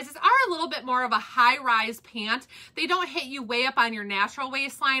mid-rises are a little bit more of a high-rise pant. They don't hit you way up on your natural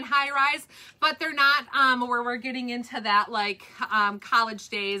waistline high-rise, but they're not where we're getting into that like college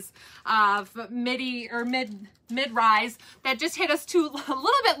days of mid-rise that just hit us to a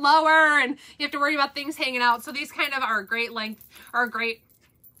little bit lower, and you have to worry about things hanging out. So these kind of are a great length, or a great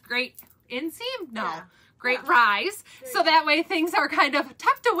inseam? No. Yeah. Great rise. So that way things are kind of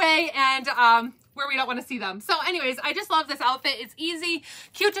tucked away and where we don't want to see them. So anyways, I just love this outfit. It's easy,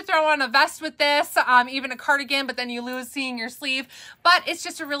 cute to throw on a vest with this, even a cardigan, but then you lose seeing your sleeve. But it's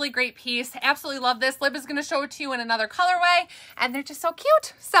just a really great piece. Absolutely love this. Lib is going to show it to you in another colorway, and they're just so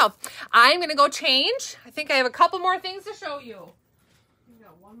cute. So I'm going to go change. I think I have a couple more things to show you. You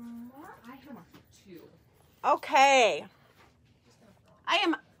got one more? I have two. Okay. I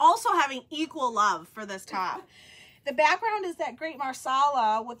am also having equal love for this top. The background is that great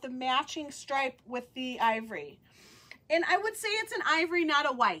marsala with the matching stripe with the ivory. And I would say it's an ivory, not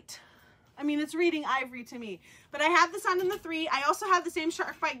a white. I mean, it's reading ivory to me. But I have this on in the 3. I also have the same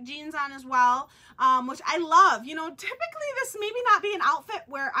Shark Bite jeans on as well, which I love. You know, typically this maybe not be an outfit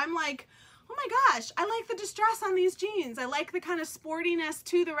where I'm like, oh my gosh, I like the distress on these jeans. I like the kind of sportiness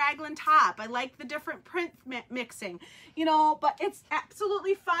to the raglan top. I like the different print mixing, you know, but it's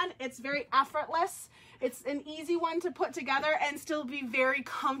absolutely fun. It's very effortless. It's an easy one to put together and still be very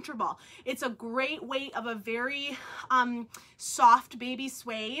comfortable. It's a great weight of a very soft baby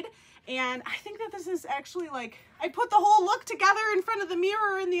suede. And I think that this is actually like, I put the whole look together in front of the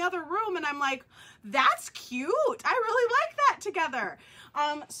mirror in the other room and I'm like, that's cute. I really like that together.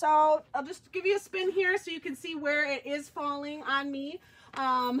 So I'll just give you a spin here so you can see where it is falling on me.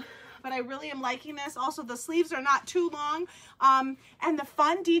 But I really am liking this. Also, the sleeves are not too long. And the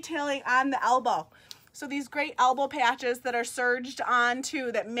fun detailing on the elbow. So these great elbow patches that are serged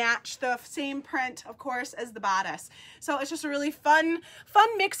onto that match the same print, of course, as the bodice. So it's just a really fun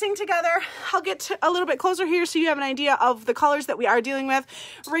mixing together. I'll get to a little bit closer here so you have an idea of the colors that we are dealing with.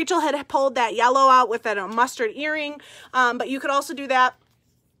 Rachel had pulled that yellow out with a mustard earring, but you could also do that.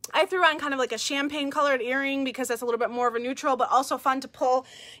 I threw on kind of like a champagne colored earring because that's a little bit more of a neutral, but also fun to pull,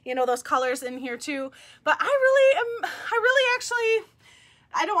 you know, those colors in here too. But I really actually,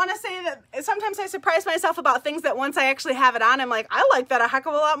 I don't want to say that sometimes I surprise myself about things that once I actually have it on, I'm like, I like that a heck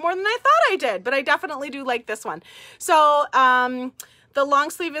of a lot more than I thought I did, but I definitely do like this one. So, the long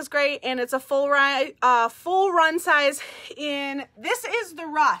sleeve is great, and it's a full run size in, this is the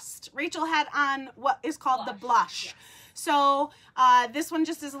rust. Rachel had on what is called the blush. Yes. So this one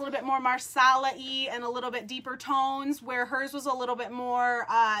just is a little bit more marsala-y and a little bit deeper tones, where hers was a little bit more,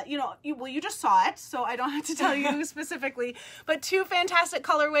 you know, you just saw it, so I don't have to tell you specifically, but 2 fantastic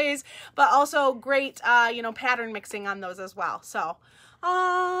colorways, but also great, you know, pattern mixing on those as well. So,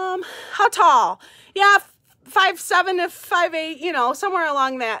 how tall? Yeah, 5'7" to 5'8", you know, somewhere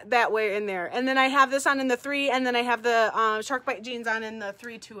along that way in there. And then I have this on in the 3, and then I have the Shark Bite jeans on in the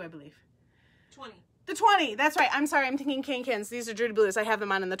 3 too, I believe. 20. The 20, that's right. I'm sorry, I'm thinking Can-Cans. These are Judy Blues. I have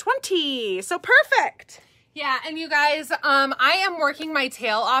them on in the 20. So perfect. Yeah, and you guys, I am working my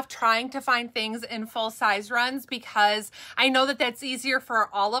tail off trying to find things in full size runs because I know that that's easier for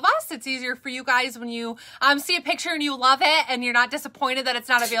all of us. It's easier for you guys when you see a picture and you love it and you're not disappointed that it's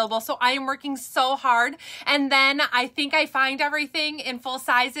not available. So I am working so hard, and then I think I find everything in full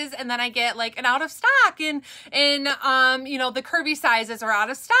sizes, and then I get like an out of stock in you know, the curvy sizes, or out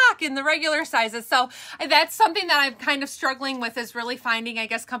of stock in the regular sizes. So that's something that I'm kind of struggling with, is really finding, I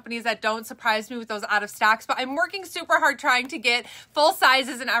guess, companies that don't surprise me with those out of stocks. But I'm working super hard trying to get full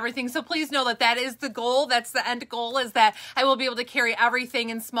sizes and everything. So please know that that is the goal. That's the end goal, is that I will be able to carry everything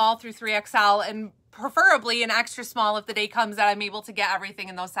in small through 3XL, and preferably an extra small if the day comes that I'm able to get everything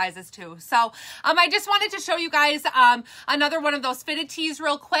in those sizes too. So I just wanted to show you guys another one of those fitted tees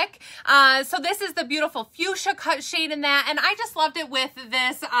real quick. So this is the beautiful fuchsia cut shade in that, and I just loved it with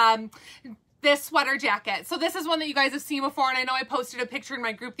this this sweater jacket. So this is one that you guys have seen before, and I know I posted a picture in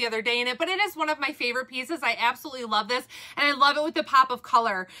my group the other day in it, but it is one of my favorite pieces. I absolutely love this, and I love it with the pop of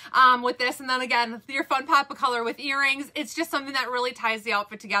color with this, and then again, your fun pop of color with earrings. It's just something that really ties the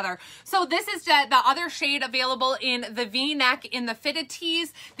outfit together. So this is the other shade available in the V-neck in the fitted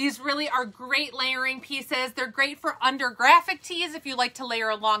tees. These really are great layering pieces. They're great for under graphic tees if you like to layer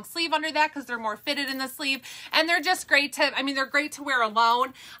a long sleeve under that because they're more fitted in the sleeve, and they're just great to, I mean, they're great to wear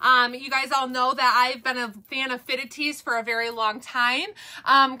alone. You guys all know that I've been a fan of fitted tees for a very long time,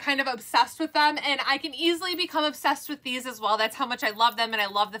 kind of obsessed with them, and I can easily become obsessed with these as well. That's how much I love them, and I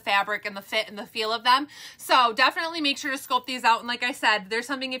love the fabric and the fit and the feel of them. So definitely make sure to scope these out, and like I said, there's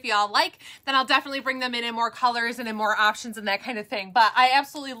something if y'all like, then I'll definitely bring them in more colors and in more options and that kind of thing. But I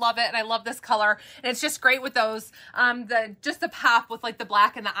absolutely love it, and I love this color, and it's just great with those, just the pop with like the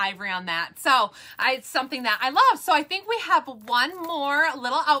black and the ivory on that. So it's something that I love. So I think we have one more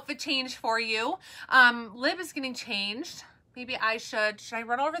little outfit change for you. Lib is getting changed. Maybe should I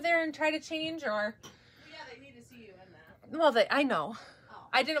run over there and try to change, or? Yeah, they need to see you in that. Well, I know. Oh.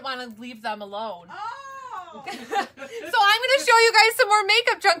 I didn't want to leave them alone. Oh! So I'm going to show you guys some more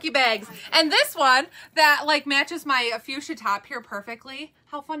makeup junkie bags. And this one that like matches my fuchsia top here perfectly.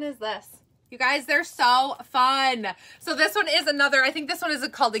 How fun is this? You guys, they're so fun. So this one is another, I think this one is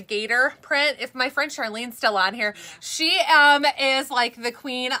called a gator print. If my friend Charlene's still on here, she is like the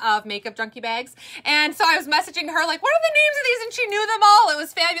queen of makeup junkie bags. And so I was messaging her like, what are the names of these? And she knew them all. It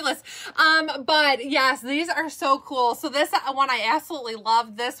was fabulous. But yes, these are so cool. So this one, I absolutely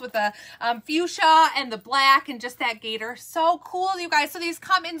love this with the fuchsia and the black and just that gator. So cool, you guys. So these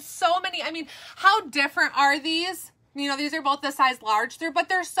come in so many, I mean, how different are these? You know, these are both the size large, but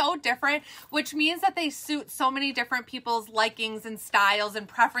they're so different, which means that they suit so many different people's likings and styles and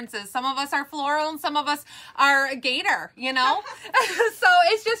preferences. Some of us are floral and some of us are gator, you know? So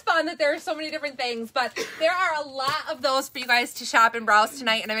it's just fun that there are so many different things, but there are a lot of those for you guys to shop and browse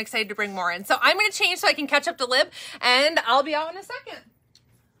tonight, and I'm excited to bring more in. So I'm going to change so I can catch up to Lib, and I'll be out in a second.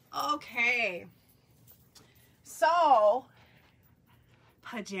 Okay. So,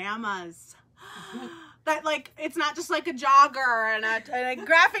 pajamas. That like, it's not just like a jogger and a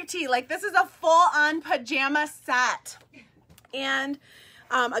graphic tee. Like this is a full-on pajama set. And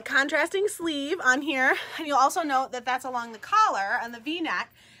a contrasting sleeve on here. And you'll also note that that's along the collar and the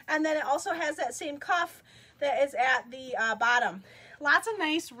V-neck. And then it also has that same cuff that is at the bottom. Lots of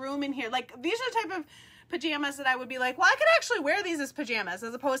nice room in here. Like these are the type of pajamas that I would be like, well, I could actually wear these as pajamas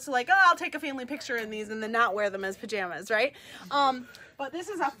as opposed to like, oh, I'll take a family picture in these and then not wear them as pajamas, right? But this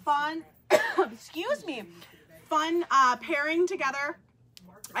is a fun... excuse me, fun pairing together.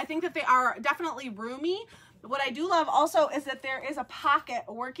 I think that they are definitely roomy. What I do love also is that there is a pocket,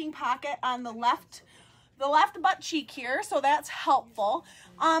 a working pocket on the left butt cheek here, so that's helpful.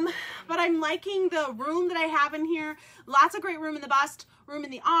 But I'm liking the room that I have in here. Lots of great room in the bust, room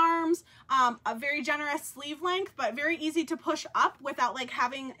in the arms, a very generous sleeve length, but very easy to push up without like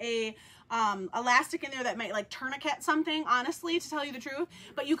having a elastic in there that might like tourniquet something, honestly, to tell you the truth.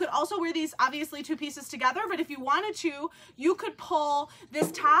 But you could also wear these obviously two pieces together, but if you wanted to, you could pull this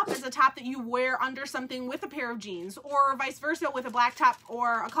top as a top that you wear under something with a pair of jeans, or vice versa with a black top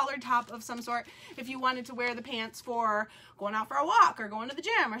or a colored top of some sort if you wanted to wear the pants for going out for a walk or going to the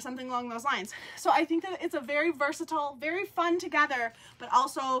gym or something along those lines. So I think that it's a very versatile, very fun together, but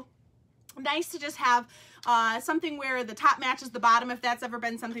also nice to just have something where the top matches the bottom, if that's ever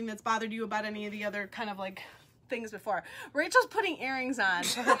been something that's bothered you about any of the other kind of like things before. Rachel's putting earrings on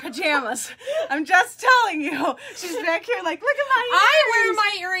for her pajamas. I'm just telling you. She's back here like, look at my earrings. I wear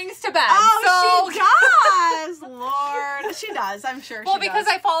my earrings to bed. Oh, so... she does. Lord. She does. I'm sure well, she does. because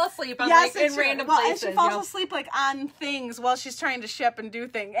I fall asleep on like in random places. And she falls asleep like on things while she's trying to ship and do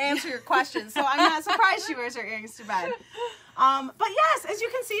things, answer your questions. So I'm not surprised she wears her earrings to bed. But yes, as you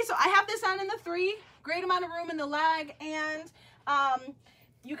can see, so I have this on in the 3. Great amount of room in the leg, and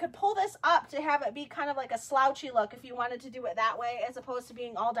you could pull this up to have it be kind of like a slouchy look if you wanted to do it that way as opposed to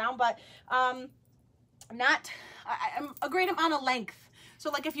being all down, but not a great amount of length.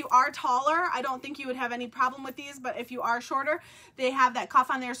 So like if you are taller, I don't think you would have any problem with these, but if you are shorter, they have that cuff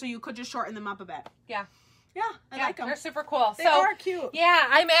on there so you could just shorten them up a bit. Yeah. Yeah, I like them. They're super cool. They are cute. Yeah,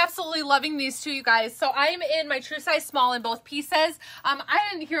 I'm absolutely loving these too, you guys. So I'm in my true size small in both pieces. I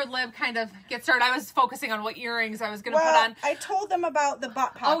didn't hear Lib kind of get started. I was focusing on what earrings I was going to put on. I told them about the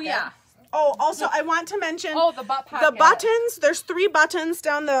butt pocket. Oh, yeah. Oh, also, I want to mention the butt pocket. The buttons. There's 3 buttons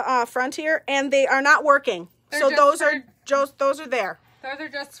down the front here, and they are not working. So those are there. Those are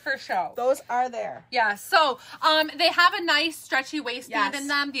just for show. Those are there. Yeah, so they have a nice stretchy waistband Yes. in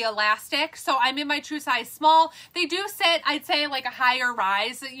them, the elastic. So I'm in my true size small. They do sit, I'd say, like a higher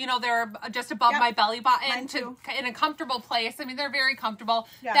rise. You know, they're just above my belly button Mine too. in a comfortable place. I mean, they're very comfortable.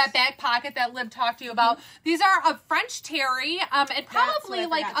 Yes. That back pocket that Lib talked to you about. These are a French terry, and probably what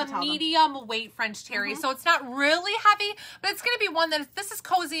I like forgot to a tell them. medium weight French terry. So it's not really heavy, but it's going to be one that this is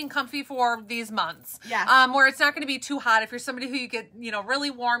cozy and comfy for these months. Yes. Where it's not going to be too hot. If you're somebody who you get, you know,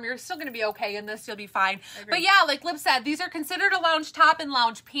 really warm, you're still going to be okay in this. You'll be fine. But yeah, like Lib said, these are considered a lounge top and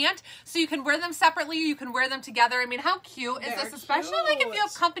lounge pant, so you can wear them separately. You can wear them together. I mean, how cute is this? Especially like if you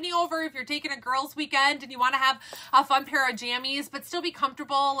have company over, if you're taking a girls' weekend and you want to have a fun pair of jammies, but still be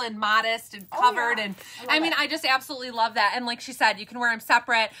comfortable and modest and covered. And I mean, I just absolutely love that. And like she said, you can wear them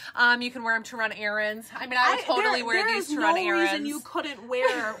separate. You can wear them to run errands. I mean, I would totally wear these to run errands. There is no reason you couldn't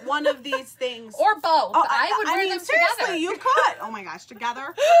wear one of these things. Or both. Oh, I would wear them seriously, together. you could. Oh my gosh,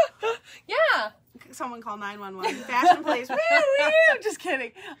 together. Yeah. Someone call 911. Fashion police. Woo, woo. Just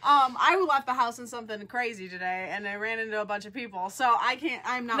kidding. I left the house in something crazy today, and I ran into a bunch of people. So I can't.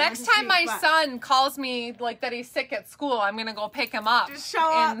 I'm not. Next time my son calls me like that he's sick at school, I'm gonna go pick him up. Just show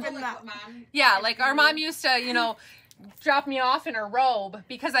up in the. Yeah, like our mom used to, you know, drop me off in her robe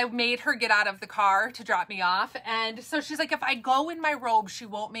because I made her get out of the car to drop me off. And so she's like, if I go in my robe, she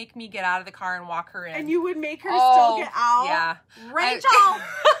won't make me get out of the car and walk her in. And you would make her still get out? Yeah. Rachel!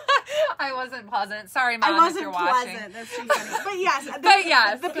 I wasn't pleasant. Sorry, Mom, I wasn't if you're watching. pleasant. That's too funny. But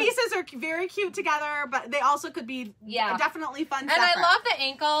yes, the pieces are very cute together, but they also could be definitely fun And separate. I love the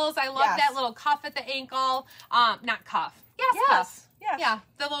ankles. I love that little cuff at the ankle. Not cuff. Yes, cuff. Yes. Yeah,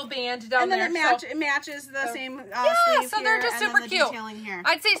 the little band down and then there. it matches the same yeah, so they're here, just and super then the cute. detailing here.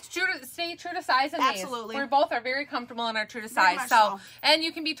 I'd say stay true to size in Absolutely. these. We both are very comfortable in our true to Very size. much So, and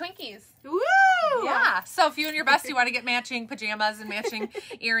you can be Twinkies. Woo! Yeah. So if you and your bestie want to get matching pajamas and matching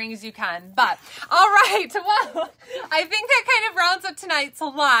earrings, you can. But all right, well, I think that kind of rounds up tonight's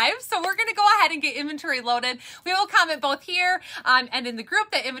live. So we're going to go ahead and get inventory loaded. We will comment both here and in the group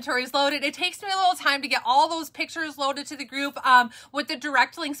that inventory is loaded. It takes me a little time to get all those pictures loaded to the group with the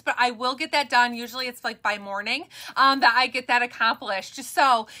direct links, but I will get that done. Usually it's like by morning that I get that accomplished.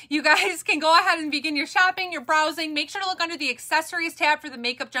 So you guys can go ahead and begin your shopping, your browsing. Make sure to look under the accessories tab for the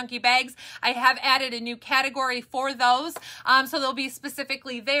Makeup Junkie bags. I have added a new category for those, so they'll be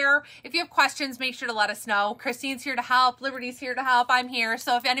specifically there. If you have questions, make sure to let us know. Christine's here to help. Liberty's here to help. I'm here.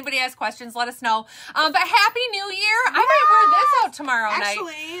 So if anybody has questions, let us know. But Happy New Year. I might wear this out tomorrow night.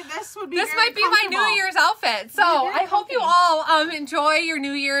 Actually, this might be my New Year's outfit. So I hope you all enjoy your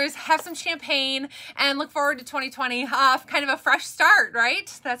New Year's, have some champagne, and look forward to 2020. Kind of a fresh start, right?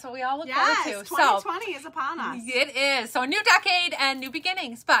 That's what we all look forward to. 2020 is upon us. It is. So a new decade and new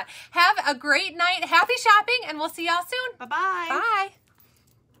beginnings. But have a great night. Happy shopping, and we'll see y'all soon. Bye-bye. Bye.